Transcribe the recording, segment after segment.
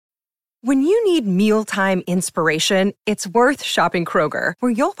When you need mealtime inspiration, it's worth shopping Kroger,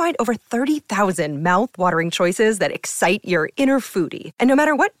 where you'll find over 30,000 mouth-watering choices that excite your inner foodie. And no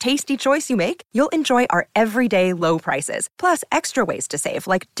matter what tasty choice you make, you'll enjoy our everyday low prices, plus extra ways to save,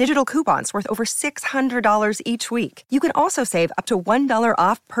 like digital coupons worth over $600 each week. You can also save up to $1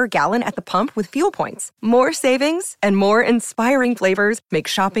 off per gallon at the pump with fuel points. More savings and more inspiring flavors make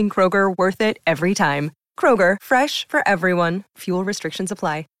shopping Kroger worth it every time. Kroger, fresh for everyone. Fuel restrictions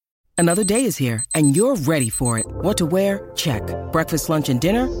apply. Another day is here, and you're ready for it. What to wear? Check. Breakfast, lunch, and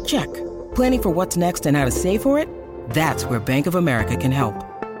dinner? Check. Planning for what's next and how to save for it? That's where Bank of America can help.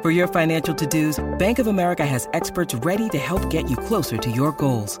 For your financial to-dos, Bank of America has experts ready to help get you closer to your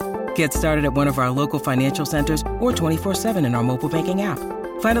goals. Get started at one of our local financial centers or 24/7 in our mobile banking app.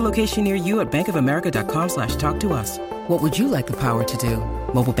 Find a location near you at bankofamerica.com/talktous. What would you like the power to do?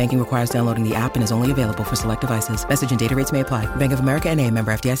 Mobile banking requires downloading the app and is only available for select devices. Message and data rates may apply. Bank of America N.A.,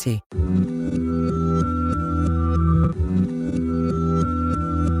 member FDIC.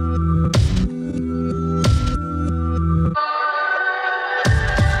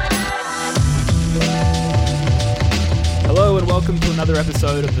 Hello and welcome to another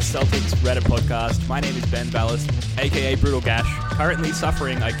episode of the Celtics Reddit podcast. My name is Ben Ballas, aka Brutal Gash, currently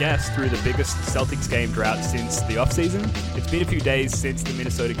suffering, I guess, through the biggest Celtics game drought since the offseason. It's been a few days since the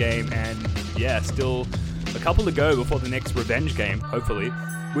Minnesota game, and yeah, still a couple to go before the next revenge game, hopefully.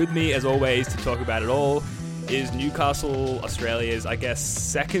 With me, as always, to talk about it all is Newcastle, Australia's, I guess,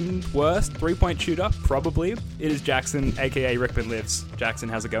 second worst three-point shooter, probably. It is Jackson, aka Rickman Lives. Jackson,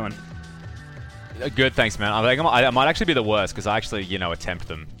 how's it going? Good, thanks, man. I might actually be the worst because I actually, attempt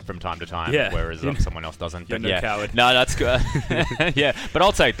them from time to time, whereas someone else doesn't. You're no coward. No, that's good. Yeah, but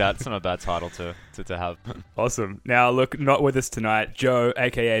I'll take that. It's not a bad title to have. Awesome. Now, look, not with us tonight, Joe,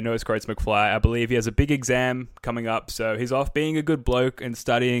 a.k.a. Nose Quotes McFly. I believe he has a big exam coming up, so he's off being a good bloke and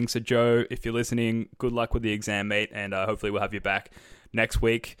studying. So, Joe, if you're listening, good luck with the exam, mate, and hopefully we'll have you back next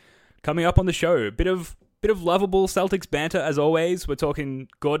week. Coming up on the show, a bit of lovable Celtics banter, as always. We're talking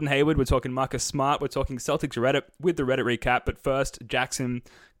Gordon Hayward, we're talking Marcus Smart, we're talking Celtics Reddit with the Reddit recap. But first, Jackson,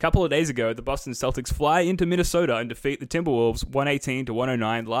 a couple of days ago, the Boston Celtics fly into Minnesota and defeat the Timberwolves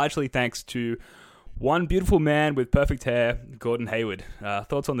 118-109, largely thanks to one beautiful man with perfect hair, Gordon Hayward.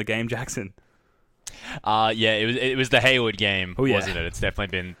 Thoughts on the game, Jackson? It was the Hayward game, yeah. Wasn't it? It's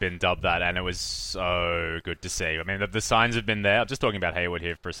definitely been dubbed that, and it was so good to see. I mean, the signs have been there. I'm just talking about Hayward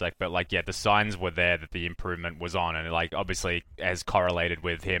here for a sec, but the signs were there that the improvement was on, and obviously has correlated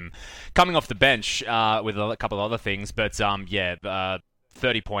with him coming off the bench with a couple of other things. But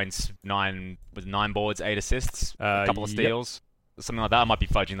 30 points, 9 boards, 8 assists, a couple of steals. Yep. Something like that. I might be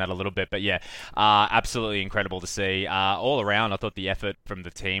fudging that a little bit, but absolutely incredible to see. All around, I thought the effort from the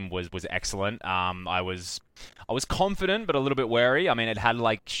team was excellent. I was confident, but a little bit wary. I mean, it had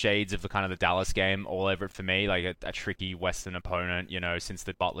shades of the Dallas game all over it for me, a tricky Western opponent. Since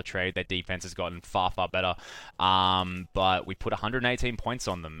the Butler trade, their defense has gotten far better. But we put 118 points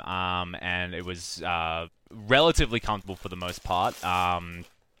on them, and it was relatively comfortable for the most part.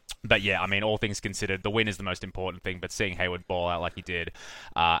 But yeah, I mean, all things considered, the win is the most important thing, but seeing Hayward ball out like he did,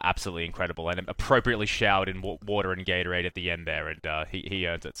 absolutely incredible, and appropriately showered in water and Gatorade at the end there, and he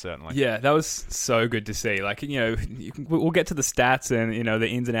earned it, certainly. Yeah, that was so good to see. We'll get to the stats and, the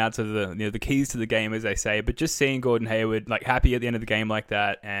ins and outs of the keys to the game, as they say, but just seeing Gordon Hayward, happy at the end of the game like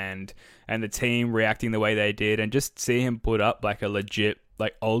that, and the team reacting the way they did, and just see him put up, a legit,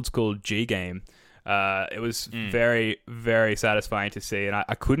 old school G game. It was very, very satisfying to see, and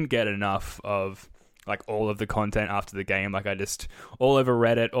I couldn't get enough of all of the content after the game. I just all over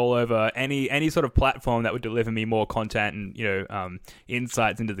Reddit, all over any sort of platform that would deliver me more content and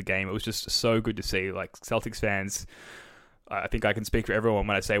insights into the game. It was just so good to see. Celtics fans, I think I can speak for everyone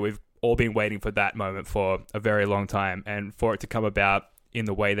when I say we've all been waiting for that moment for a very long time, and for it to come about in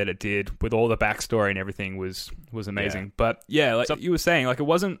the way that it did, with all the backstory and everything, was amazing. Yeah. But yeah, you were saying, it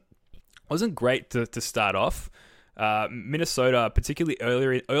wasn't great to start off. Minnesota, particularly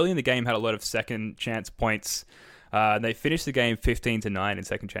early in the game, had a lot of second chance points. They finished the game 15-9 in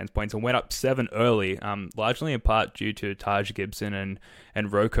second chance points and went up 7 early, largely in part due to Taj Gibson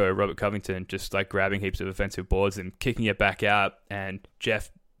and Robert Covington, just grabbing heaps of offensive boards and kicking it back out, and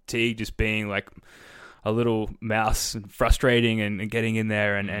Jeff Teague just being a little mouse and frustrating and getting in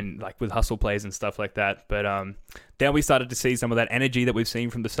there and with hustle plays and stuff like that. But then we started to see some of that energy that we've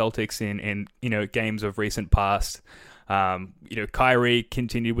seen from the Celtics in games of recent past. Kyrie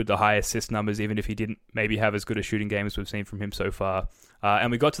continued with the high assist numbers, even if he didn't maybe have as good a shooting game as we've seen from him so far.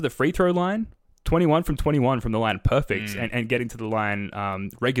 And we got to the free throw line 21 from 21 from the line, perfect, and getting to the line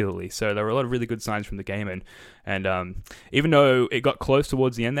regularly. So there were a lot of really good signs from the game, and even though it got close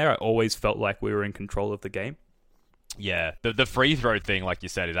towards the end there, I always felt like we were in control of the game. Yeah, the free throw thing, like you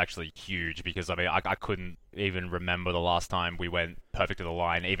said, is actually huge because I mean I couldn't even remember the last time we went perfect to the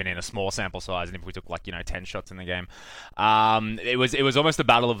line, even in a small sample size, and if we took 10 shots in the game. It was almost a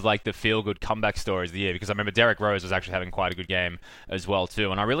battle of like the feel good comeback stories of the year, because I remember Derrick Rose was actually having quite a good game as well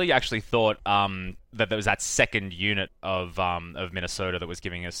too, and I really actually thought that there was that second unit of Minnesota that was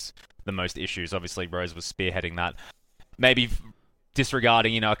giving us the most issues. Obviously Rose was spearheading that. Maybe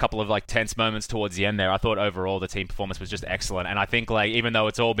disregarding, a couple of tense moments towards the end there, I thought overall the team performance was just excellent. And I think even though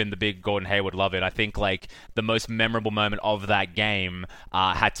it's all been the big Gordon Hayward love it, I think the most memorable moment of that game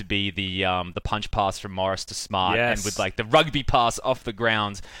had to be the punch pass from Morris to Smart, yes. and with the rugby pass off the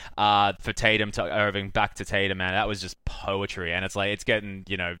ground for Tatum to Irving back to Tatum, man, that was just poetry. And it's getting,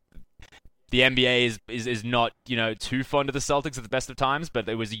 the NBA is not, too fond of the Celtics at the best of times, but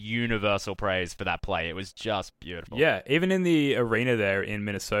it was universal praise for that play. It was just beautiful. Yeah, even in the arena there in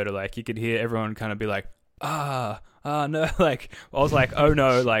Minnesota, you could hear everyone kind of be like, no, I was like, oh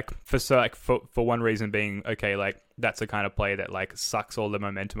no, for one reason being, okay, that's the kind of play that sucks all the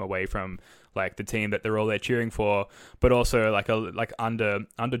momentum away from the team that they're all there cheering for, but also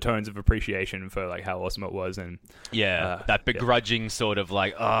undertones of appreciation for how awesome it was. And that begrudging sort of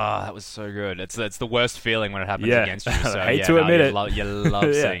that was so good. It's the worst feeling when it happens against you. So I hate to admit it. You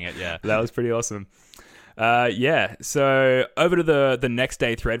love seeing it. Yeah, that was pretty awesome. So over to the next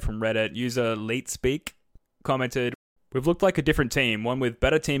day thread from Reddit, user LeetSpeak commented, "We've looked like a different team, one with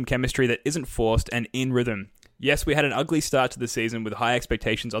better team chemistry that isn't forced and in rhythm. Yes, we had an ugly start to the season with high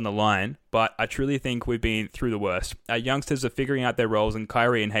expectations on the line, but I truly think we've been through the worst. Our youngsters are figuring out their roles, and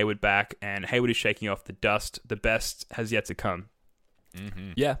Kyrie and Hayward back, and Hayward is shaking off the dust. The best has yet to come."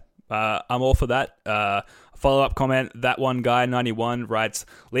 Mm-hmm. Yeah, I'm all for that. Follow-up comment, that one guy, 91, writes,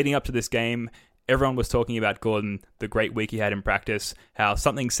 "Leading up to this game, everyone was talking about Gordon, the great week he had in practice, how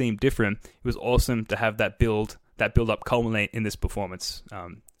something seemed different. It was awesome to have that build-up culminate in this performance."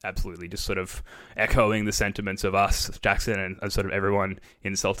 Absolutely, just sort of echoing the sentiments of us, Jackson, and sort of everyone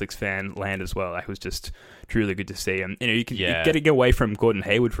in Celtics fan land as well. It was just truly good to see. And you're getting away from Gordon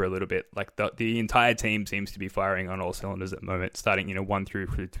Hayward for a little bit. The entire team seems to be firing on all cylinders at the moment, starting 1 through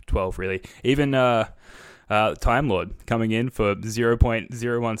 12 really. Even Time Lord coming in for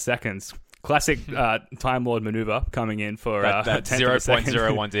 0.01 seconds. Classic Time Lord maneuver coming in for that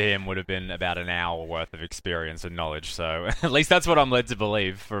 0.01 to him would have been about an hour worth of experience and knowledge. So at least that's what I'm led to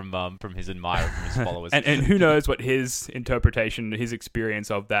believe from his admirers, from his followers. and who knows what his interpretation, his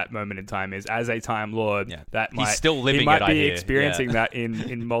experience of that moment in time is as a Time Lord. Yeah. He's still living he might it, be experiencing that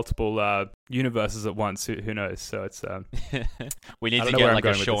in multiple universes at once. Who knows? So it's we need to get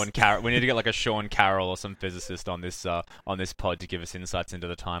a Sean Carroll. We need to get a Sean Carroll or some physicist on this pod to give us insights into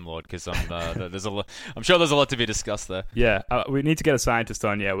the Time Lord, because I'm sure there's a lot to be discussed there. Yeah, we need to get a scientist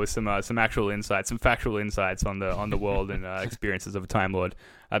on, with some actual insights, some factual insights on the world and experiences of a Time Lord.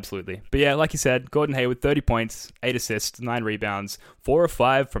 Absolutely. But yeah, like you said, Gordon Hayward, 30 points, 8 assists, 9 rebounds, 4 of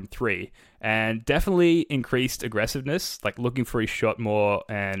 5 from 3, and definitely increased aggressiveness, looking for his shot more,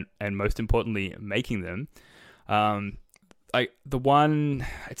 and most importantly, making them.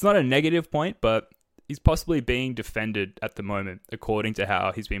 It's not a negative point, but he's possibly being defended at the moment, according to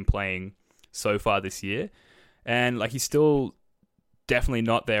how he's been playing so far this year. And he's still definitely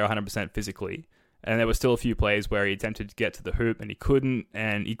not there 100% physically. And there were still a few plays where he attempted to get to the hoop and he couldn't,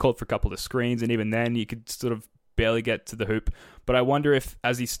 and he called for a couple of screens, and even then he could sort of barely get to the hoop. But I wonder if,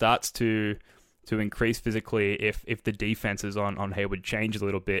 as he starts to increase physically, if the defenses on Hayward change a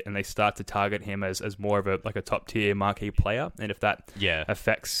little bit and they start to target him as more of a top tier marquee player, and if that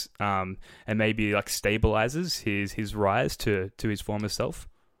affects and maybe stabilizes his rise to his former self.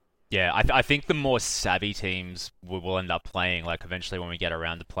 Yeah, I think the more savvy teams will end up playing, eventually when we get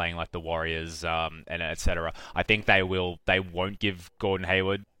around to playing the Warriors and etc. I think they won't give Gordon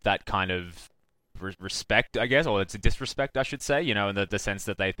Hayward that kind of respect, I guess, or it's a disrespect, I should say, in the sense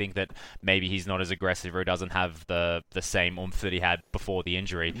that they think that maybe he's not as aggressive or doesn't have the same oomph that he had before the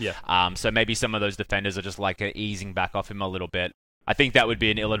injury. Yeah. So maybe some of those defenders are just easing back off him a little bit. I think that would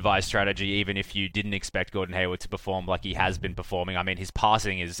be an ill-advised strategy, even if you didn't expect Gordon Hayward to perform like he has been performing. I mean, his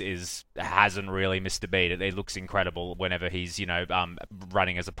passing hasn't really missed a beat. It looks incredible whenever he's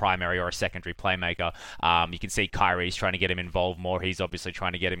running as a primary or a secondary playmaker. You can see Kyrie's trying to get him involved more. He's obviously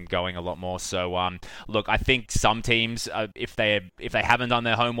trying to get him going a lot more. So look, I think some teams, if they haven't done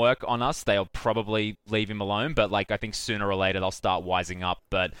their homework on us, they'll probably leave him alone. But I think sooner or later they'll start wising up.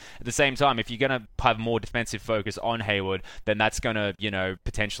 But at the same time, if you're going to have more defensive focus on Hayward, then that's going going to,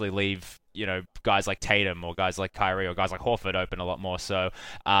 potentially leave, guys like Tatum or guys like Kyrie or guys like Horford open a lot more. So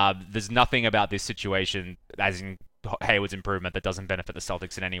there's nothing about this situation, as in Hayward's improvement, that doesn't benefit the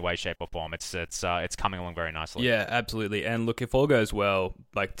Celtics in any way, shape, or form. It's coming along very nicely. Yeah, absolutely. And look, if all goes well,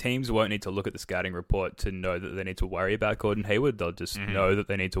 like teams won't need to look at the scouting report to know that they need to worry about Gordon Hayward. They'll just know that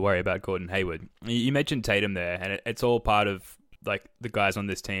they need to worry about Gordon Hayward. You mentioned Tatum there, and it's all part of like the guys on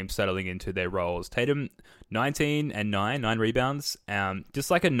this team settling into their roles. Tatum, 19 and 9 rebounds.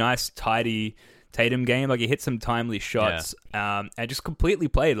 Just like a nice, tidy Tatum game. Like he hit some timely shots, and just completely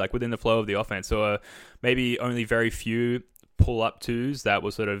played like within the flow of the offense. So maybe only very few pull-up twos that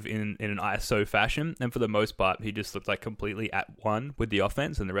were sort of in an ISO fashion. And for the most part, he just looked like completely at one with the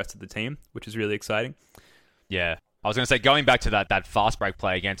offense and the rest of the team, which is really exciting. Yeah. I was going to say, going back to that fast break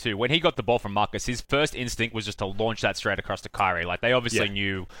play again too, when he got the ball from Marcus, his first instinct was just to launch that straight across to Kyrie. Like they obviously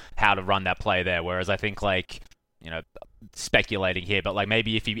knew how to run that play there, whereas I think like, speculating here, but like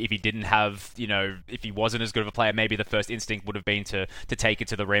maybe if he didn't have, if he wasn't as good of a player, maybe the first instinct would have been to take it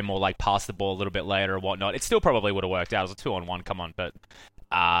to the rim or like pass the ball a little bit later or whatnot. It still probably would have worked out. It was a 2-on-1, come on, but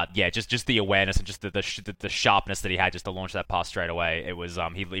just the awareness and just the sharpness that he had just to launch that pass straight away. It was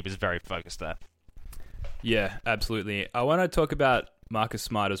he was very focused there. Yeah, absolutely. I want to talk about Marcus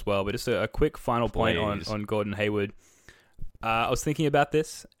Smart as well, but just a quick final point on Gordon Hayward. I was thinking about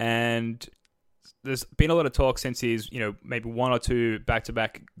this, and there's been a lot of talk since he's, maybe one or two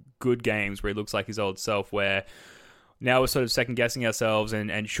back-to-back good games where he looks like his old self, where now we're sort of second-guessing ourselves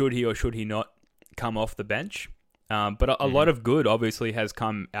and should he or should he not come off the bench? But a lot of good obviously has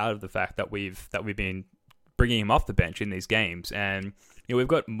come out of the fact that we've been bringing him off the bench in these games. And we've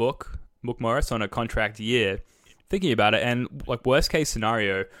got Mook Morris on a contract year. Thinking about it, and like worst case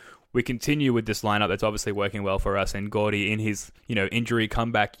scenario, we continue with this lineup that's obviously working well for us, and Gordy in his injury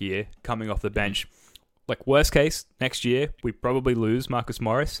comeback year coming off the bench. Like worst case, next year we probably lose Marcus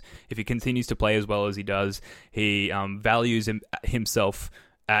Morris if he continues to play as well as he does. He values himself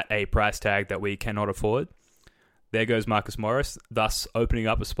at a price tag that we cannot afford. There goes Marcus Morris, thus opening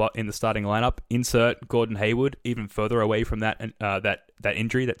up a spot in the starting lineup. Insert Gordon Hayward even further away from that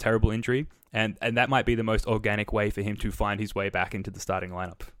injury, that terrible injury, and that might be the most organic way for him to find his way back into the starting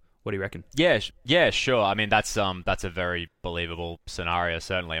lineup. What do you reckon? Yeah, sure. I mean, that's a very believable scenario,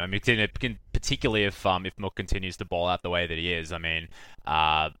 certainly. I mean, particularly if Mook continues to ball out the way that he is. I mean,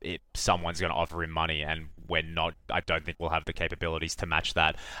 someone's going to offer him money, and we're not. I don't think we'll have the capabilities to match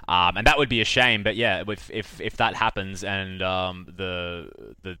that, and that would be a shame. But yeah, if that happens, and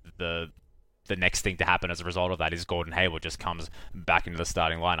the next thing to happen as a result of that is Gordon Hayward just comes back into the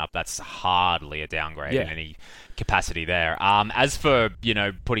starting lineup, that's hardly a downgrade in any capacity there. As for,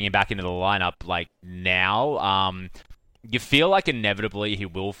 putting him back into the lineup like now, you feel like inevitably he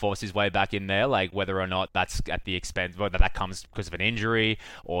will force his way back in there, like whether or not that's at the expense, whether that comes because of an injury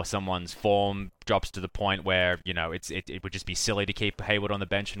or someone's form drops to the point where, it would just be silly to keep Hayward on the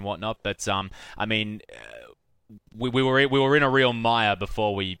bench and whatnot. But, I mean, we were in a real mire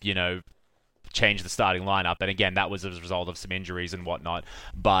before we, change the starting lineup, and again that was as a result of some injuries and whatnot.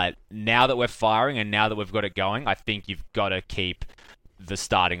 But now that we're firing and now that we've got it going, I think you've got to keep the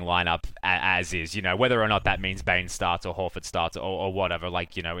starting lineup as is, whether or not that means Bane starts or Horford starts or whatever,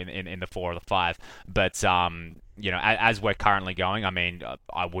 like, in the 4 or the 5. But as we're currently going, I mean,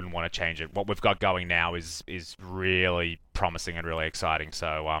 I wouldn't want to change it. What we've got going now is really promising and really exciting.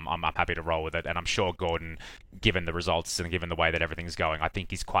 So I'm happy to roll with it, and I'm sure Gordon, given the results and given the way that everything's going, I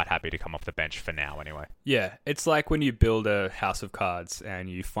think he's quite happy to come off the bench for now anyway. Yeah, it's like when you build a house of cards and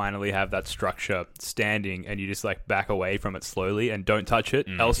you finally have that structure standing and you just like back away from it slowly and don't touch it,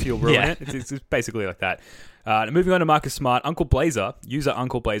 else you'll ruin it. It's basically like that. Moving on to Marcus Smart, user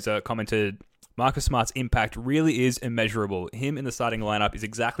Uncle Blazer commented, Marcus Smart's impact really is immeasurable. Him in the starting lineup is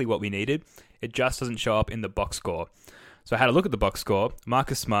exactly what we needed. It just doesn't show up in the box score. So I had a look at the box score.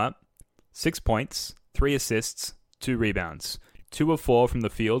 Marcus Smart, 6 points, 3 assists, 2 rebounds, 2 of 4 from the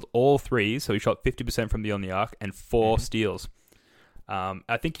field, all threes. So he shot 50% from beyond the arc and 4 steals.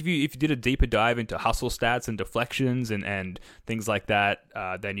 I think if you did a deeper dive into hustle stats and deflections and things like that,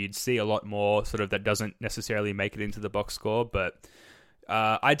 then you'd see a lot more sort of that doesn't necessarily make it into the box score. But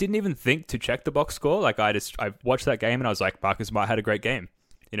I didn't even think to check the box score. Like I watched that game and I was like, Marcus Smart had a great game,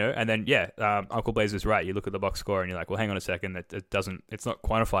 And then Uncle Blazer's right. You look at the box score and you're like, well, hang on a second, it's not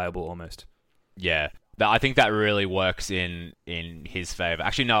quantifiable almost. Yeah. I think that really works in his favor.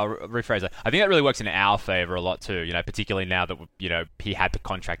 Actually, no, rephrase that. I think that really works in our favor a lot too. Particularly now that he had the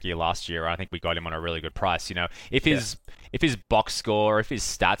contract year last year. I think we got him on a really good price. If his box score, if his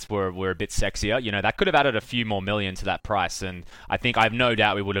stats were a bit sexier, that could have added a few more million to that price. And I have no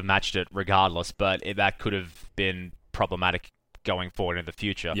doubt we would have matched it regardless. But that could have been problematic going forward in the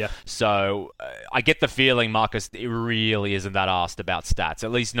future. Yeah. So I get the feeling Marcus really isn't that asked about stats,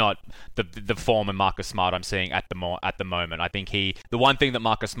 at least not the form of Marcus Smart I'm seeing at the moment. I think the one thing that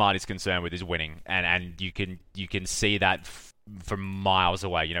Marcus Smart is concerned with is winning, and you can see that from miles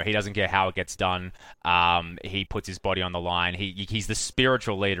away. He doesn't care how it gets done. He puts his body on the line. He's the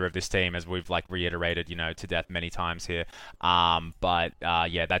spiritual leader of this team, as we've reiterated, to death many times here. But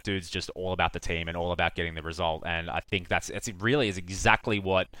that dude's just all about the team and all about getting the result. And I think it really is exactly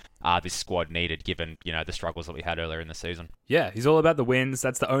what this squad needed, given the struggles that we had earlier in the season. Yeah, he's all about the wins.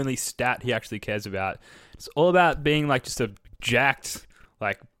 That's the only stat he actually cares about. It's all about being just a jacked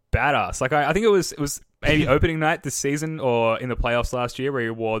badass. I think it was maybe opening night this season or in the playoffs last year where he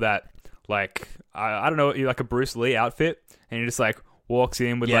wore that I don't know, a Bruce Lee outfit, and he just walks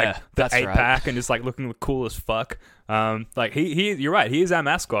in with the 8-pack and just looking cool as fuck. You're right, he is our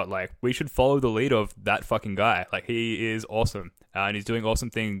mascot. We should follow the lead of that fucking guy. He is awesome, and he's doing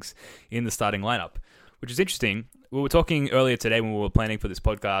awesome things in the starting lineup, which is interesting. We were talking earlier today when we were planning for this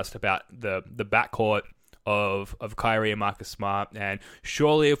podcast about the backcourt of Kyrie and Marcus Smart, and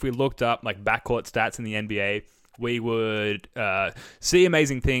surely if we looked up backcourt stats in the NBA, we would see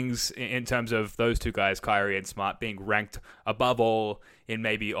amazing things in terms of those two guys, Kyrie and Smart, being ranked above all in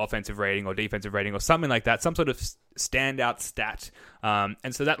maybe offensive rating or defensive rating or something like that, some sort of standout stat.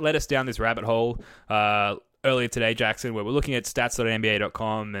 And so that led us down this rabbit hole earlier today, Jackson, where we're looking at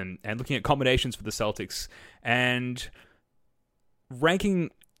stats.nba.com and looking at combinations for the Celtics and ranking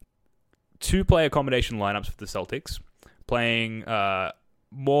two-player combination lineups for the Celtics, playing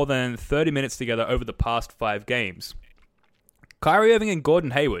more than 30 minutes together over the past 5 games. Kyrie Irving and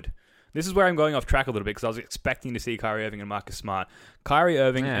Gordon Hayward. This is where I'm going off track a little bit because I was expecting to see Kyrie Irving and Marcus Smart. Kyrie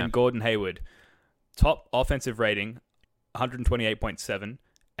Irving and Gordon Hayward. Top offensive rating, 128.7.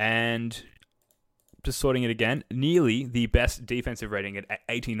 And just sorting it again, nearly the best defensive rating at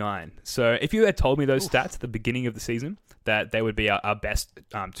 89. So if you had told me those stats at the beginning of the season, that they would be our best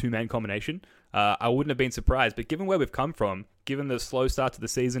two-man combination, I wouldn't have been surprised. But given where we've come from, given the slow start to the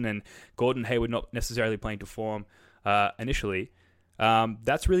season and Gordon Hayward not necessarily playing to form initially,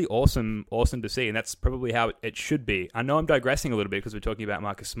 that's really awesome to see, and that's probably how it should be. I know I'm digressing a little bit because we're talking about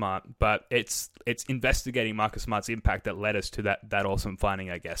Marcus Smart, but it's investigating Marcus Smart's impact that led us to that awesome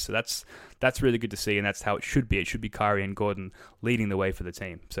finding, I guess. So that's really good to see, and that's how it should be. It should be Kyrie and Gordon leading the way for the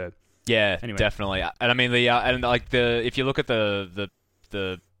team. So yeah, anyway. Definitely. And I mean if you look at the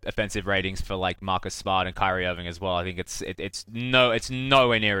offensive ratings for Marcus Smart and Kyrie Irving as well, I think it's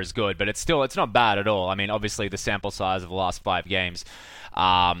nowhere near as good, but it's not bad at all. I mean, obviously the sample size of the last 5 games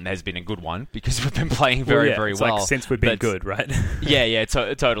has been a good one because we've been playing very well since we've been good, right?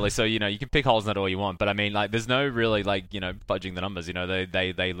 Totally. So you can pick holes in that all you want, but I mean there's no really fudging the numbers.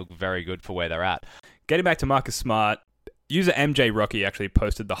 They look very good for where they're at. Getting back to Marcus Smart, user MJ Rocky actually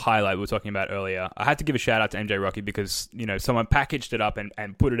posted the highlight we were talking about earlier. I had to give a shout out to MJ Rocky because someone packaged it up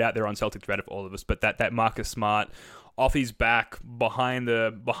and put it out there on Celtics Reddit for all of us. But that Marcus Smart off his back behind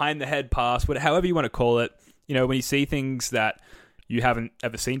the head pass, however you want to call it, when you see things that you haven't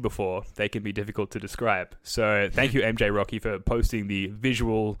ever seen before, they can be difficult to describe. So thank you, MJ Rocky, for posting the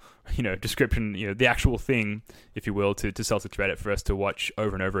visual, description, the actual thing, if you will, to Celtics Reddit for us to watch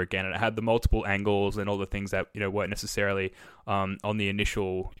over and over again. And it had the multiple angles and all the things that, weren't necessarily on the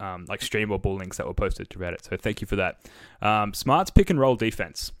initial streamable links that were posted to Reddit. So thank you for that. Smart's pick and roll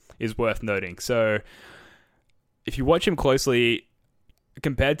defense is worth noting. So if you watch him closely,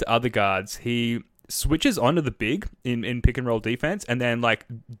 compared to other guards, he switches onto the big in pick and roll defense, and then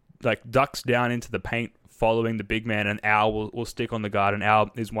ducks down into the paint following the big man, and Al will stick on the guard, and Al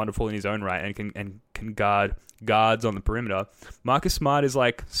is wonderful in his own right and can guard guards on the perimeter. Marcus Smart is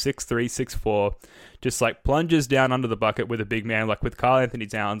 6'3", 6'4", just plunges down under the bucket with a big man, with Karl Anthony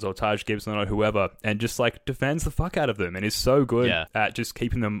Towns or Taj Gibson or whoever, and just defends the fuck out of them, and is so good at just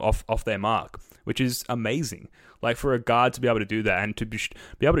keeping them off their mark, which is amazing. For a guard to be able to do that and to be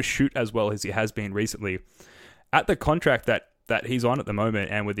able to shoot as well as he has been recently, at the contract that he's on at the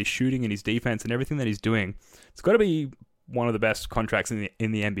moment, and with his shooting and his defense and everything that he's doing, it's got to be one of the best contracts in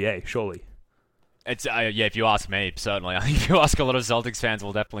the NBA, surely. It's if you ask me, certainly. I think if you ask a lot of Celtics fans,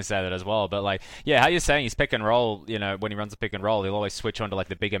 we'll definitely say that as well. But how you're saying he's pick and roll, when he runs a pick and roll, he'll always switch onto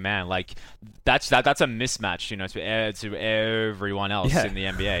the bigger man. That's a mismatch, to everyone else in the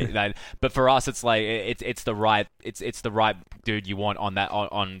NBA. But for us, it's it's the right dude you want on that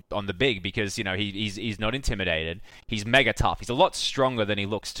on the big, because he's not intimidated. He's mega tough. He's a lot stronger than he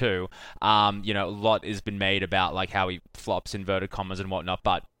looks too. A lot has been made about how he flops, inverted commas and whatnot.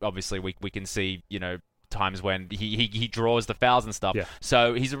 But obviously we can see times when he draws the fouls and stuff. Yeah.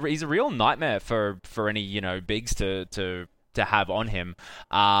 So he's a real nightmare for any bigs to to have on him.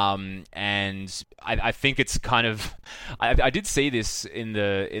 And I think it's kind of, I did see this in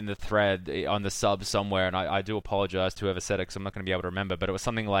the thread on the sub somewhere, and I do apologize to whoever said it because I'm not going to be able to remember, but it was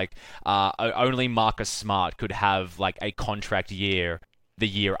something like only Marcus Smart could have like a contract year the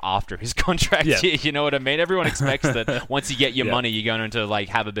year after his contract year. You know what I mean? Everyone expects that once you get your money, you're going to like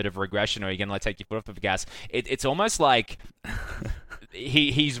have a bit of regression, or you're going to like take your foot off the gas. It's almost like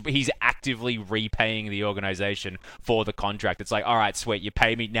he's actively repaying the organization for the contract. It's like, all right, sweet, you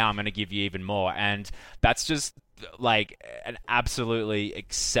pay me now, I'm going to give you even more, and that's just like an absolutely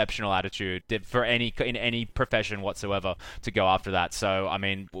exceptional attitude for in any profession whatsoever to go after that. So I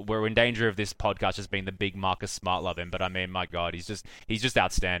mean, we're in danger of this podcast just being the big Marcus Smart love him, but I mean, my God, he's just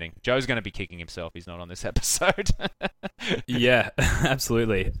outstanding. Joe's going to be kicking himself he's not on this episode. Yeah,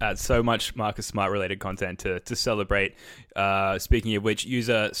 absolutely. So much Marcus Smart related content to celebrate. Speaking of which,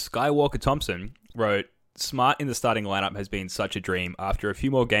 user Skywalker Thompson wrote, Smart in the starting lineup has been such a dream. After a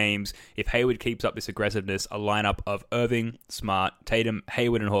few more games, if Hayward keeps up this aggressiveness, a lineup of Irving, Smart, Tatum,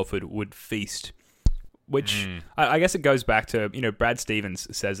 Hayward, and Horford would feast. Which I guess it goes back to, Brad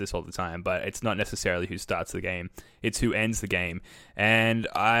Stevens says this all the time, but it's not necessarily who starts the game. It's who ends the game. And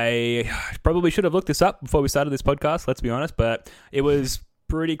I probably should have looked this up before we started this podcast, let's be honest, but it was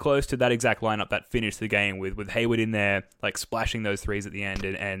pretty close to that exact lineup that finished the game with Hayward in there, like splashing those threes at the end,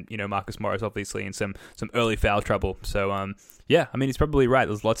 and Marcus Morris obviously in some early foul trouble. So yeah, I mean, he's probably right.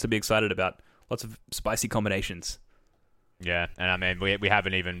 There's lots to be excited about, lots of spicy combinations. Yeah, and I mean, we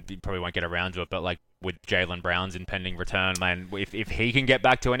haven't even, we probably won't get around to it, but like with Jaylen Brown's impending return, man, if he can get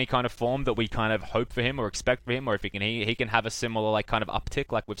back to any kind of form that we kind of hope for him or expect for him, or if he can have a similar like kind of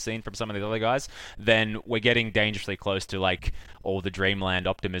uptick like we've seen from some of the other guys, then we're getting dangerously close to like all the dreamland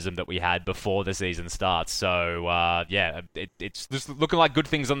optimism that we had before the season starts. So yeah, it's just looking like good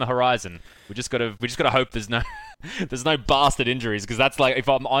things on the horizon. We just gotta hope there's no bastard injuries, because that's like, if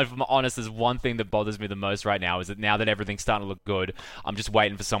I'm honest, there's one thing that bothers me the most right now, is that now that everything's starting to look good, I'm just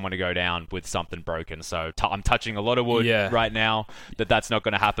waiting for someone to go down with something broken. So I'm touching a lot of wood right now that's not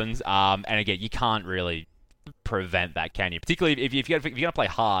going to happen. And again, you can't really prevent that, can you? Particularly if you're going to play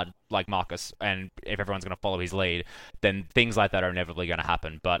hard like Marcus, and if everyone's going to follow his lead, then things like that are inevitably going to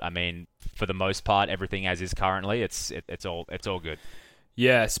happen. But I mean, for the most part, everything as is currently, it's all good.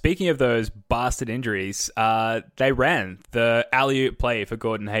 Yeah, speaking of those bastard injuries, they ran the alley-oop play for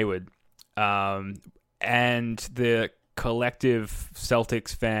Gordon Hayward, and the collective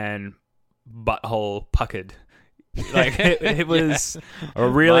Celtics fan butthole puckered. Like it was a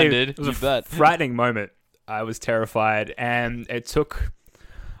really frightening moment. I was terrified, and it took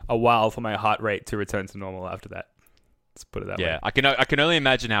a while for my heart rate to return to normal after that. Let's put it that way. Yeah, I can only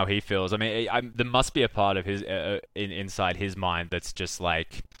imagine how he feels. I mean, there must be a part of his inside his mind that's just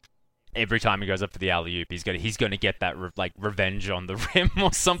like, every time he goes up for the alley-oop, he's gonna get that revenge on the rim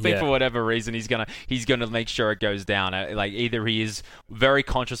or something for whatever reason. He's gonna make sure it goes down. Like, either he is very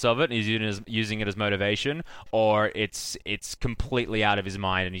conscious of it and he's using it as motivation, or it's completely out of his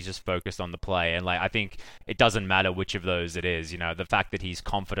mind and he's just focused on the play. And like, I think it doesn't matter which of those it is. The fact that he's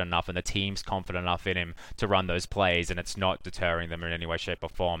confident enough and the team's confident enough in him to run those plays, and it's not deterring them in any way, shape, or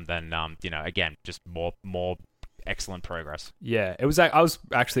form, then again, just more excellent progress. Yeah, it was. I was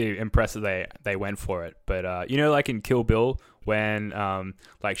actually impressed that they went for it. But like in Kill Bill, when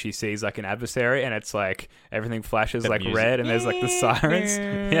like she sees like an adversary and it's like everything flashes like music. Red and there's like the sirens.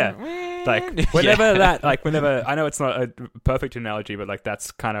 Yeah, like whenever I know it's not a perfect analogy, but like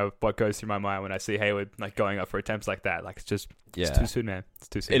that's kind of what goes through my mind when I see Hayward like going up for attempts like that. Like it's too soon, man. It's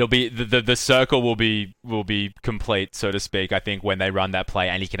too soon. It'll be the circle will be complete, so to speak, I think, when they run that play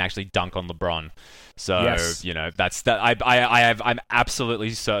and he can actually dunk on LeBron. So that's that. I'm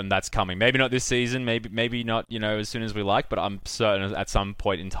absolutely certain that's coming. Maybe not this season. Maybe not. As soon as we like. But I'm certain at some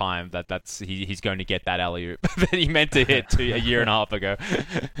point in time that's he's going to get that alley-oop that he meant to hit a year and a half ago.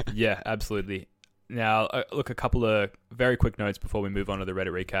 Yeah, absolutely. Now, look, a couple of very quick notes before we move on to the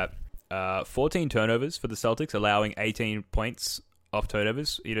Reddit recap. 14 turnovers for the Celtics, allowing 18 points off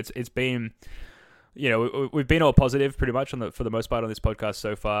turnovers. It's been. We've been all positive pretty much for the most part on this podcast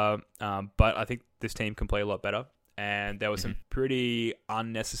so far, but I think this team can play a lot better. And there were some pretty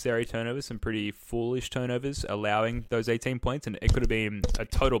unnecessary turnovers, some pretty foolish turnovers, allowing those 18 points, and it could have been a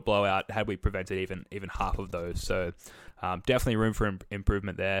total blowout had we prevented even half of those. So definitely room for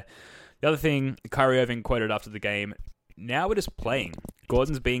improvement there. The other thing, Kyrie Irving quoted after the game, now we're just playing.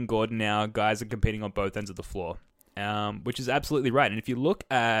 Gordon's being Gordon now. Guys are competing on both ends of the floor, which is absolutely right. And if you look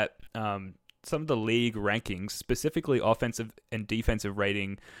at some of the league rankings, specifically offensive and defensive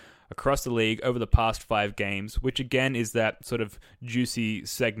rating across the league over the past 5 games, which again is that sort of juicy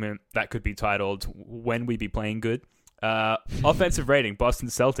segment that could be titled "When We Be Playing Good." Offensive rating, Boston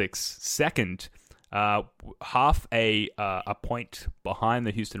Celtics second, half a point behind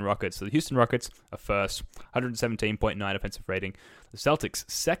the Houston Rockets. So the Houston Rockets are first, 117.9 offensive rating. The Celtics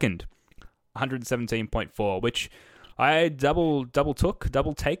second, 117.4, which I double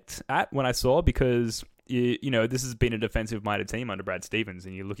taked at when I saw, because you know, this has been a defensive-minded team under Brad Stevens,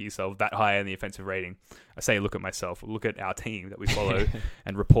 and you look at yourself that high in the offensive rating. I say look at myself. Look at our team that we follow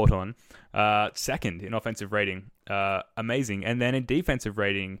and report on. Second in offensive rating. Amazing. And then in defensive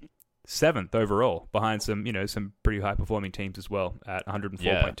rating, seventh overall, behind some pretty high-performing teams as well at 104.2.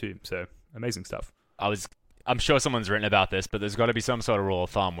 Yeah. So amazing stuff. I'm sure someone's written about this, but there's got to be some sort of rule of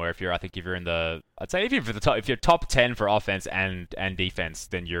thumb where if you're in the if you're top 10 for offense and defense,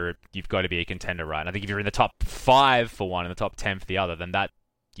 then you've got to be a contender, right? And I think if you're in the top 5 for one and the top 10 for the other, then I'd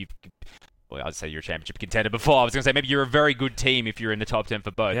say you're a championship contender before. I was going to say maybe you're a very good team if you're in the top 10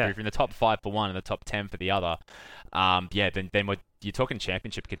 for both. Yeah. But if you're in the top 5 for one and the top 10 for the other, then you're talking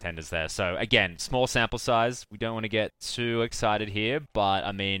championship contenders there. So again, small sample size. We don't want to get too excited here, but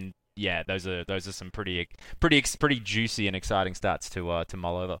I mean, yeah, those are some pretty juicy and exciting stats to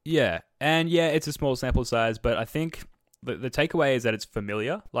mull over. Yeah, and yeah, it's a small sample size, but I think the takeaway is that it's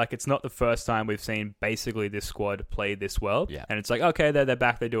familiar. Like, it's not the first time we've seen basically this squad play this well. Yeah. And it's like, okay, they're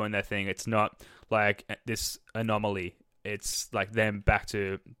back, they're doing their thing. It's not like this anomaly. It's like them back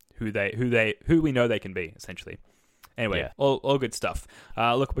to who we know they can be, essentially. Anyway, yeah. all good stuff.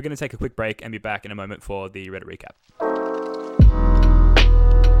 Look, we're going to take a quick break and be back in a moment for the Reddit recap.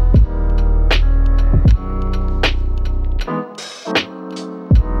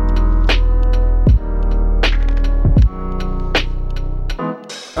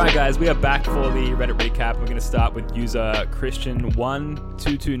 Alright guys, we are back for the Reddit recap. We're going to start with user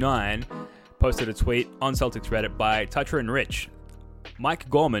Christian1229 posted a tweet on Celtics Reddit by Toucher and Rich. Mike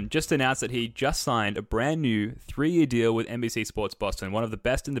Gorman just announced that he just signed a brand new 3-year deal with NBC Sports Boston. One of the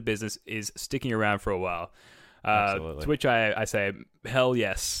best in the business is sticking around for a while. To which I say, hell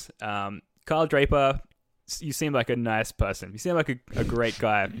yes. Kyle Draper, you seem like a nice person. You seem like a great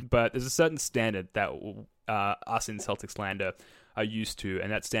guy, but there's a certain standard that us in Celtics land are used to,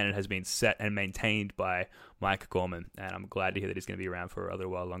 and that standard has been set and maintained by Mike Gorman, and I'm glad to hear that he's going to be around for a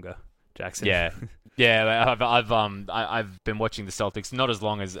little while longer. Jackson. Yeah. I've been watching the Celtics not as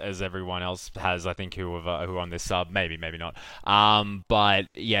long as everyone else has. I think who are on this sub, maybe not. But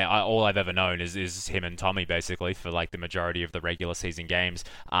yeah, all I've ever known is him and Tommy basically for like the majority of the regular season games.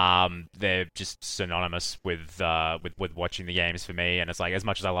 They're just synonymous with watching the games for me. And it's like, as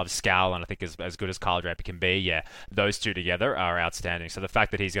much as I love Scal and I think as good as Kyle Draper can be, yeah, those two together are outstanding. So the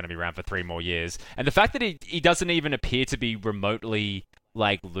fact that he's going to be around for 3 more years, and the fact that he doesn't even appear to be remotely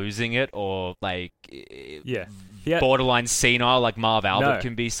like losing it or like borderline senile like Marv Albert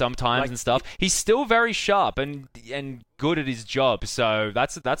can be sometimes and stuff. He's still very sharp and good at his job. So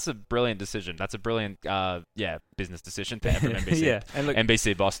that's a brilliant decision. That's a brilliant business decision there from NBC. And look,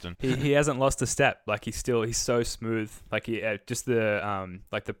 NBC Boston. He hasn't lost a step. Like he's so smooth. Like he just the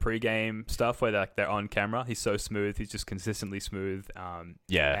like the pregame stuff where they're on camera. He's so smooth. He's just consistently smooth. And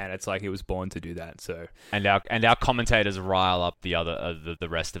it's like he was born to do that. So and our commentators rile up the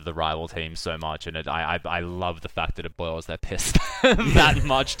rest of the rival team so much, and I love the fact that it boils their piss that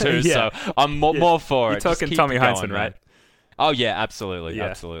much too. So I'm more for it. You're talking Tommy Heinsohn, right? Oh yeah, absolutely.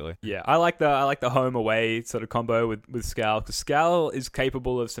 Yeah, I like the home away sort of combo with Scal, because Scal is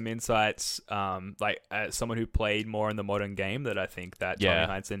capable of some insights, like as someone who played more in the modern game that I think that Tommy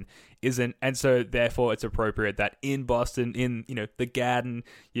Heinsohn isn't, and so therefore it's appropriate that in Boston, in the Garden,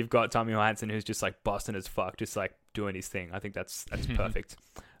 you've got Tommy Heinsohn who's just like Boston as fuck, just like doing his thing. I think that's perfect.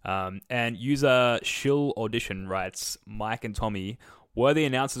 And user Shill Audition writes, Mike and Tommy were the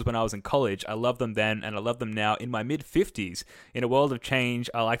announcers when I was in college. I loved them then, and I love them now in my mid-50s. In a world of change,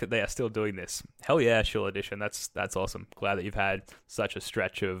 I like that they are still doing this. Hell yeah, Shill Edition. That's awesome. Glad that you've had such a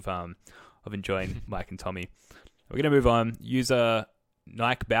stretch of enjoying Mike and Tommy. We're going to move on. User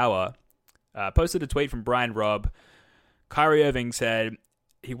Nike Bauer posted a tweet from Brian Robb. Kyrie Irving said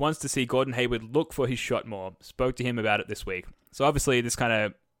he wants to see Gordon Hayward look for his shot more. Spoke to him about it this week. So obviously this kind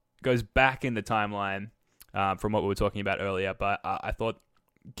of goes back in the timeline from what we were talking about earlier, but I thought,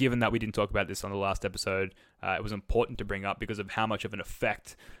 given that we didn't talk about this on the last episode, it was important to bring up because of how much of an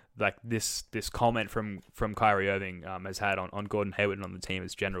effect like this comment from Kyrie Irving has had on Gordon Hayward and on the team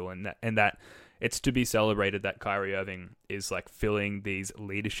as general, and that it's to be celebrated that Kyrie Irving is like filling these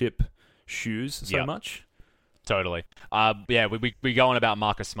leadership shoes so much. Totally. We go on about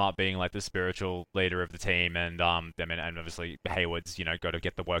Marcus Smart being like the spiritual leader of the team, and and obviously Hayward's got to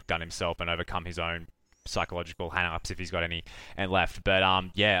get the work done himself and overcome his own psychological hang-ups if he's got any and left. But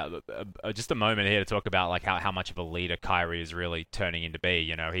just a moment here to talk about like how much of a leader Kyrie is really turning into be.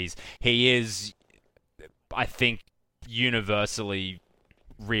 You know, he is, I think, universally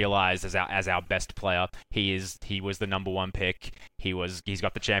realized as our best player. He was the number one pick. He's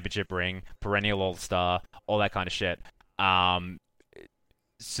got the championship ring, perennial all-star, all that kind of shit.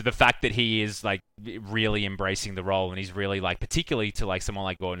 So the fact that he is like really embracing the role, and he's really like, particularly to like someone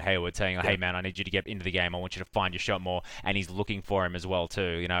like Gordon Hayward saying, "Hey man, I need you to get into the game. I want you to find your shot more," and he's looking for him as well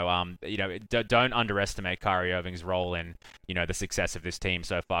too. Don't underestimate Kyrie Irving's role in the success of this team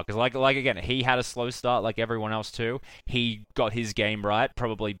so far. Because like again, he had a slow start like everyone else too. He got his game right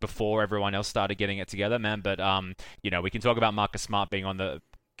probably before everyone else started getting it together, man. But we can talk about Marcus Smart being on the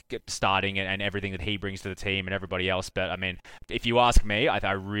starting and everything that he brings to the team and everybody else. But I mean, if you ask me,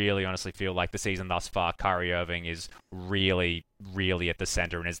 I really honestly feel like the season thus far, Kyrie Irving is really, really at the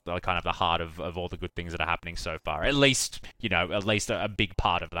center and is kind of the heart of all the good things that are happening so far. At least a big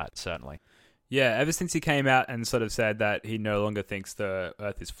part of that, certainly. Yeah, ever since he came out and sort of said that he no longer thinks the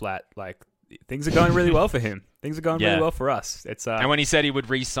Earth is flat, like things are going really well for him. Things are going really well for us. It's and when he said he would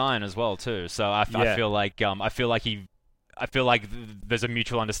re-sign as well too. So I feel like there's a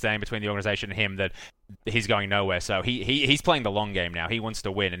mutual understanding between the organization and him that he's going nowhere. So he's playing the long game now. He wants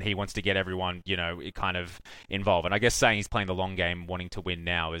to win, and he wants to get everyone, kind of involved. And I guess saying he's playing the long game, wanting to win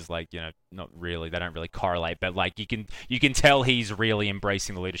now, is like, not really. They don't really correlate. But like you can tell he's really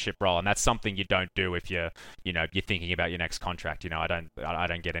embracing the leadership role, and that's something you don't do if you're thinking about your next contract. I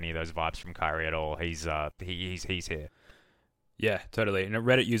don't get any of those vibes from Kyrie at all. He's here. Yeah, totally. And a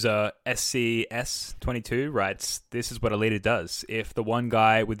Reddit user SCS22 writes, "This is what a leader does. If the one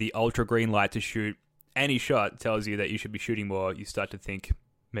guy with the ultra green light to shoot any shot tells you that you should be shooting more, you start to think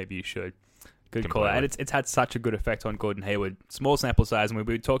maybe you should." Good call. And it's had such a good effect on Gordon Hayward. Small sample size, and we've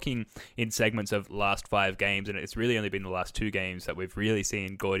been talking in segments of last 5 games, and it's really only been the last 2 games that we've really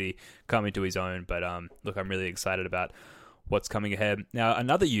seen Gordy come into his own. But look, I'm really excited about what's coming ahead. Now,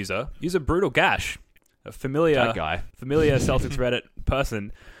 another user Brutal Gash, a familiar Celtics Reddit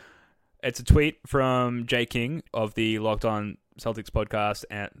person. It's a tweet from Jay King of the Locked On Celtics podcast,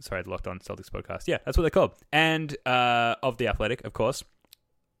 the Locked On Celtics podcast. Yeah, that's what they're called. And of The Athletic, of course.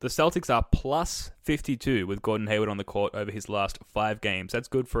 The Celtics are plus 52 with Gordon Hayward on the court over his last 5 games. That's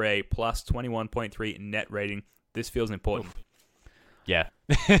good for a plus 21.3 net rating. This feels important. Oof. Yeah.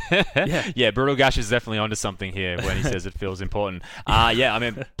 Yeah, Brutal Gash is definitely onto something here when he says it feels important. I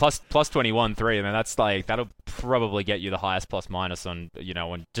mean, plus 21.3, I mean, that's like, that'll probably get you the highest plus minus on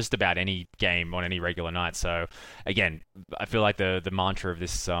just about any game on any regular night. So again, I feel like the mantra of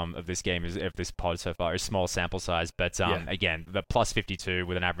this game of this pod so far is small sample size, but again, the plus 52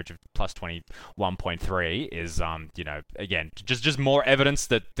 with an average of plus 21.3 is again, just more evidence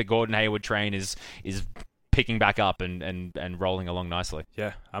that the Gordon Hayward train is picking back up and rolling along nicely.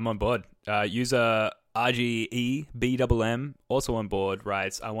 Yeah, I'm on board. User RGEBMM, also on board,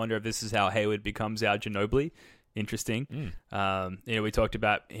 writes, "I wonder if this is how Hayward becomes our Ginobili." Interesting. We talked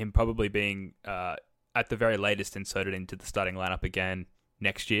about him probably being, at the very latest, inserted into the starting lineup again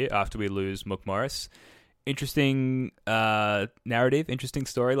next year after we lose Mook Morris. Interesting narrative, interesting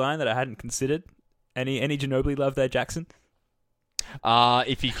storyline that I hadn't considered. Any Ginobili love there, Jackson?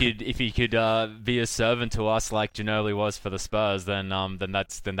 If he could be a servant to us like Ginobili was for the Spurs, then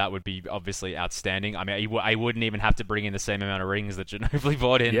that would be obviously outstanding. I mean, I wouldn't even have to bring in the same amount of rings that Ginobili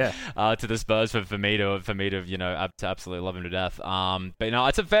brought in to the Spurs for me to to absolutely love him to death. But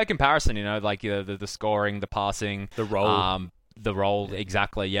it's a fair comparison. Like the scoring, the passing, the role. The role,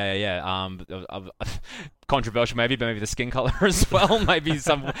 exactly. Yeah. Controversial maybe, but maybe the skin color as well. Maybe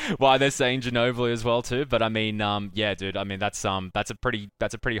why they're saying Ginobili as well too. But I mean, dude. I mean, that's a pretty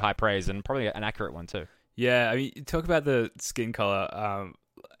high praise and probably an accurate one too. Yeah, I mean, talk about the skin color.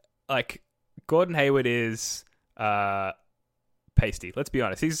 Like Gordon Hayward is pasty. Let's be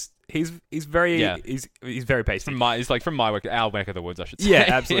honest. He's very he's very pasty. From our neck of the woods, I should say. Yeah,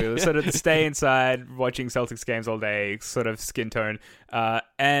 absolutely. Sort of stay inside, watching Celtics games all day, sort of skin tone.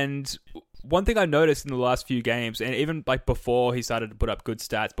 And one thing I noticed in the last few games, and even like before he started to put up good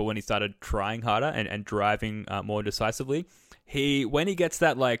stats, but when he started trying harder and driving more decisively, when he gets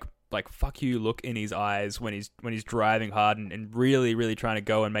that like fuck you look in his eyes when he's driving hard and really, really trying to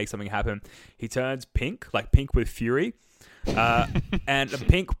go and make something happen, he turns pink with fury. And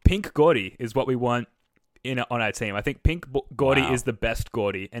pink Gordy is what we want on our team. I think pink Gordy is the best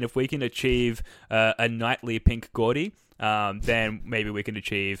Gordy, and if we can achieve a nightly pink Gordy, then maybe we can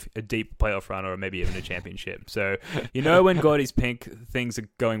achieve a deep playoff run or maybe even a championship. So, when Gordy's pink, things are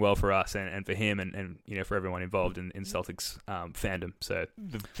going well for us and for him and for everyone involved in Celtics fandom. So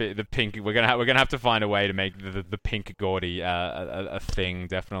the pink, we're gonna have to find a way to make the pink Gordy a thing.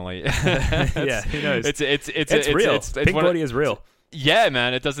 Definitely. Yeah, who knows? It's real. Pink Gordy is real. Yeah,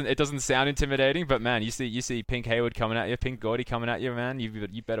 man. It doesn't sound intimidating, but man, you see Pink Hayward coming at you, Pink Gordy coming at you, man.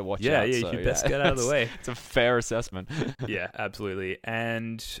 You better watch out. Yeah, you best get out of the way. It's a fair assessment. Yeah, absolutely.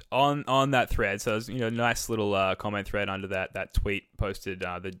 And on that thread, so there's nice little comment thread under that tweet posted,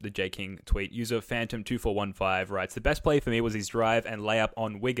 the J King tweet. User Phantom2415 writes, "The best play for me was his drive and layup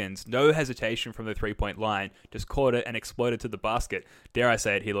on Wiggins. No hesitation from the 3-point line. Just caught it and exploded to the basket. Dare I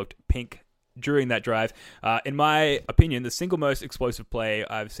say it, he looked pink during that drive. In my opinion, the single most explosive play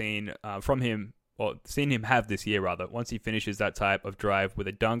I've seen from him, or seen him have this year, rather. Once he finishes that type of drive with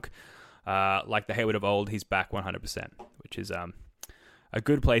a dunk, like the Hayward of old, he's back 100%, which is a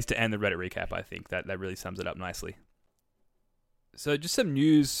good place to end the Reddit recap, I think. That really sums it up nicely. So just some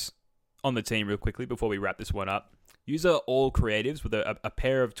news on the team real quickly before we wrap this one up. User All Creatives with a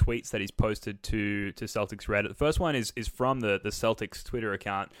pair of tweets that he's posted to Celtics Reddit. The first one is from the Celtics Twitter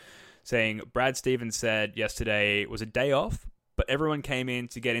account, saying, "Brad Stevens said yesterday was a day off, but everyone came in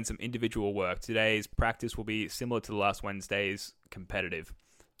to get in some individual work. Today's practice will be similar to the last Wednesday's, competitive."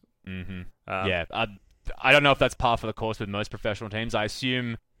 Mm-hmm. Yeah, I don't know if that's par for the course with most professional teams. I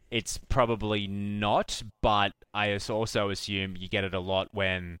assume it's probably not, but I also assume you get it a lot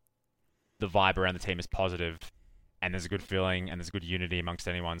when the vibe around the team is positive and there's a good feeling and there's good unity amongst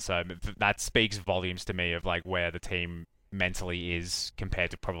anyone. So that speaks volumes to me of like where the team mentally is compared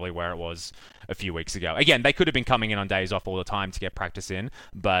to probably where it was a few weeks ago. Again, they could have been coming in on days off all the time to get practice in,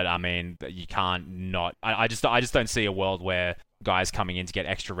 but I mean, you can't not. I just don't see a world where guys coming in to get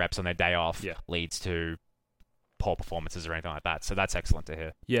extra reps on their day off leads to poor performances or anything like that. So that's excellent to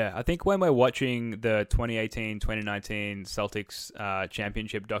hear. Yeah, I think when we're watching the 2018-2019 Celtics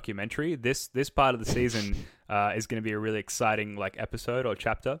championship documentary, this part of the season is going to be a really exciting episode or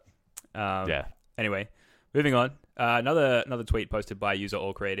chapter. Anyway, moving on. Another tweet posted by User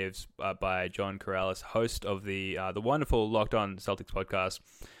All Creatives by John Corrales, host of the wonderful Locked On Celtics podcast.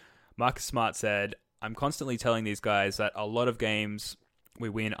 Marcus Smart said, "I'm constantly telling these guys that a lot of games we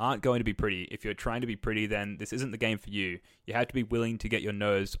win aren't going to be pretty. If you're trying to be pretty, then this isn't the game for you. You have to be willing to get your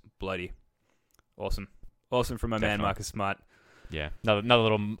nose bloody." Awesome from my man Marcus Smart. Yeah, another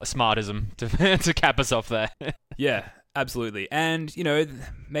little smartism to cap us off there. Yeah, absolutely. And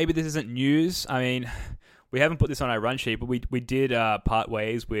maybe this isn't news. I mean, we haven't put this on our run sheet, but we did part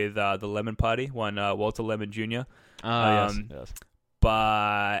ways with the Lemon Party, one Walter Lemon Jr. Yes.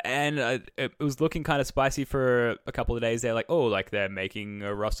 It was looking kind of spicy for a couple of days there, they're making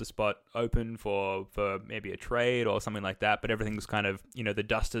a roster spot open for maybe a trade or something like that. But everything was kind of, the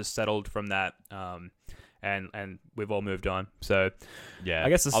dust has settled from that, and we've all moved on. So yeah, I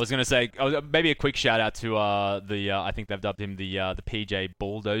guess I was going to say maybe a quick shout out to I think they've dubbed him the PJ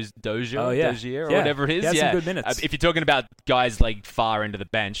Dozier or whatever it is. Some good minutes. If you're talking about guys far into the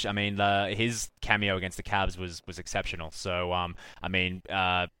bench, I mean his cameo against the Cavs was exceptional. So I mean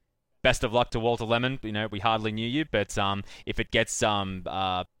best of luck to Walter Lemon. We hardly knew you, but if it gets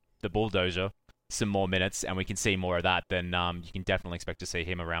the Bulldozer some more minutes and we can see more of that, then you can definitely expect to see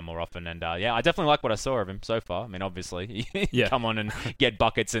him around more often. And I definitely like what I saw of him so far. I mean, obviously, come on and get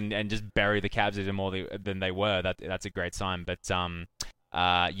buckets and just bury the Cavs even more than they were. That's a great sign. But shame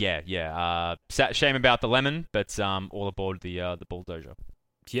about the Lemon, but all aboard the Bulldozer.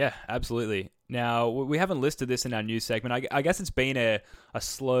 Yeah, absolutely. Now, we haven't listed this in our news segment. I guess it's been a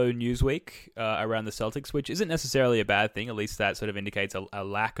slow news week around the Celtics, which isn't necessarily a bad thing. At least that sort of indicates a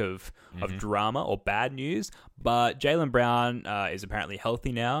lack of drama or bad news. But Jaylen Brown is apparently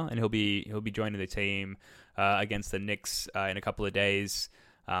healthy now, and he'll be joining the team against the Knicks in a couple of days.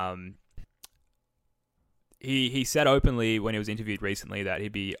 He said openly when he was interviewed recently that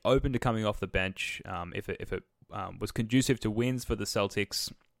he'd be open to coming off the bench if it was conducive to wins for the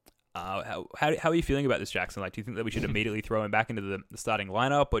Celtics. How are you feeling about this, Jackson? Do you think that we should immediately throw him back into the starting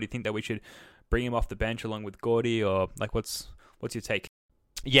lineup, or do you think that we should bring him off the bench along with Gordy, or what's your take?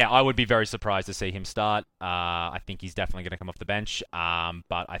 Yeah, I would be very surprised to see him start. I think he's definitely going to come off the bench.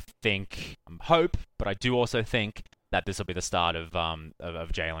 But I do also think that this will be the start of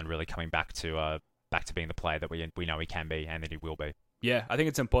Jaylen really coming back to being the player that we know he can be and that he will be. Yeah, I think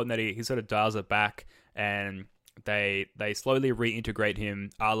it's important that he sort of dials it back and they slowly reintegrate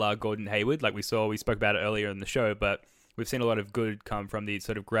him a la Gordon Hayward. We spoke about it earlier in the show, but we've seen a lot of good come from the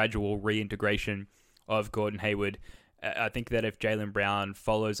sort of gradual reintegration of Gordon Hayward. I think that if Jaylen Brown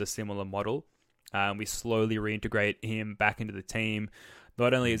follows a similar model, We slowly reintegrate him back into the team.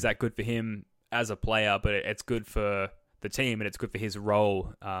 Not only is that good for him as a player, but it's good for the team and it's good for his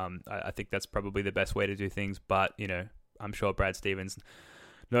role. I think that's probably the best way to do things. But, I'm sure Brad Stevens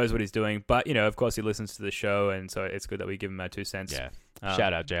knows what he's doing. But, of course, he listens to the show, and so it's good that we give him our 2 cents. Yeah.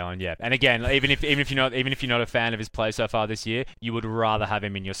 Shout out Jalen. Yeah. And again, even if you're not a fan of his play so far this year, you would rather have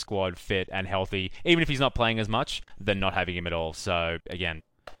him in your squad fit and healthy, even if he's not playing as much, than not having him at all. So again,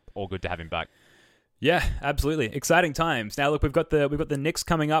 all good to have him back. Yeah, absolutely. Exciting times. Now, look, we've got the Knicks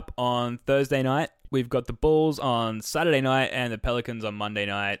coming up on Thursday night. We've got the Bulls on Saturday night and the Pelicans on Monday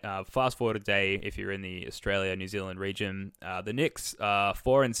night. Fast forward a day if you're in the Australia, New Zealand region. The Knicks are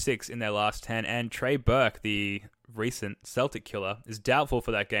 4-6 in their last 10, and Trey Burke, the recent Celtic killer, is doubtful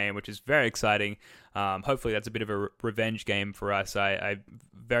for that game, which is very exciting. Hopefully that's a bit of a revenge game for us. I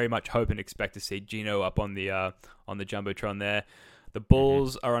very much hope and expect to see Gino up on the Jumbotron there. The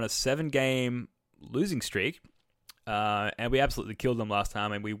Bulls are on a 7-game losing streak, and we absolutely killed them last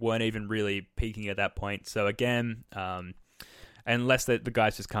time, and we weren't even really peaking at that point. So again, unless the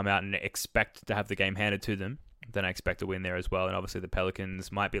guys just come out and expect to have the game handed to them, then I expect a win there as well. And obviously the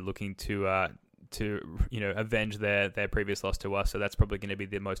Pelicans might be looking to avenge their previous loss to us, so that's probably going to be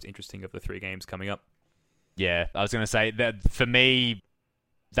the most interesting of the 3 games coming up. Yeah, I was going to say that for me,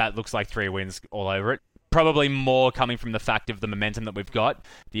 that looks like 3 wins all over it. Probably more coming from the fact of the momentum that we've got.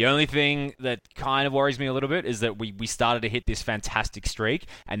 The only thing that kind of worries me a little bit is that we started to hit this fantastic streak,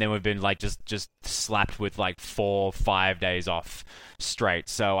 and then we've been like just slapped with like 4-5 days off straight.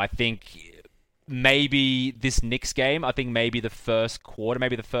 So I think maybe this Knicks game, I think maybe the first quarter,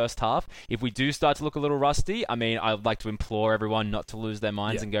 maybe the first half, if we do start to look a little rusty, I mean, I'd like to implore everyone not to lose their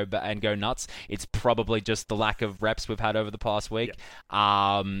minds and go nuts. It's probably just the lack of reps we've had over the past week.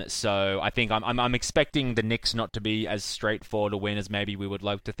 So I think I'm expecting the Knicks not to be as straightforward a win as maybe we would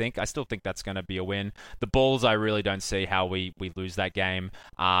like to think. I still think that's going to be a win. The Bulls, I really don't see how we lose that game.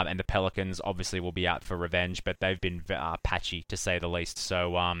 And the Pelicans obviously will be out for revenge, but they've been patchy to say the least.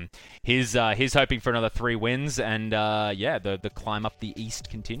 So he's hoping for another 3 wins, and the climb up the East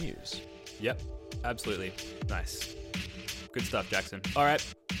continues. Yep, absolutely. Nice. Good stuff, Jackson. All right,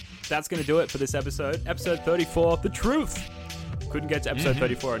 that's going to do it for this episode. Episode 34, The Truth. Couldn't get to episode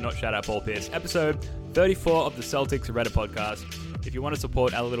 34 and not shout out Paul Pierce. Episode 34 of the Celtics Reddit podcast. If you want to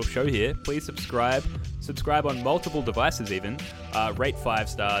support our little show here, please subscribe. Subscribe on multiple devices even. Rate 5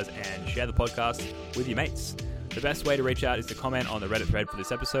 stars and share the podcast with your mates. The best way to reach out is to comment on the Reddit thread for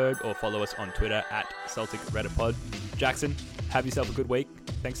this episode or follow us on Twitter at Celtic Reddit Pod. Jackson, have yourself a good week.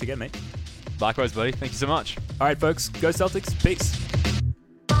 Thanks again, mate. Likewise, buddy. Thank you so much. All right, folks. Go Celtics. Peace.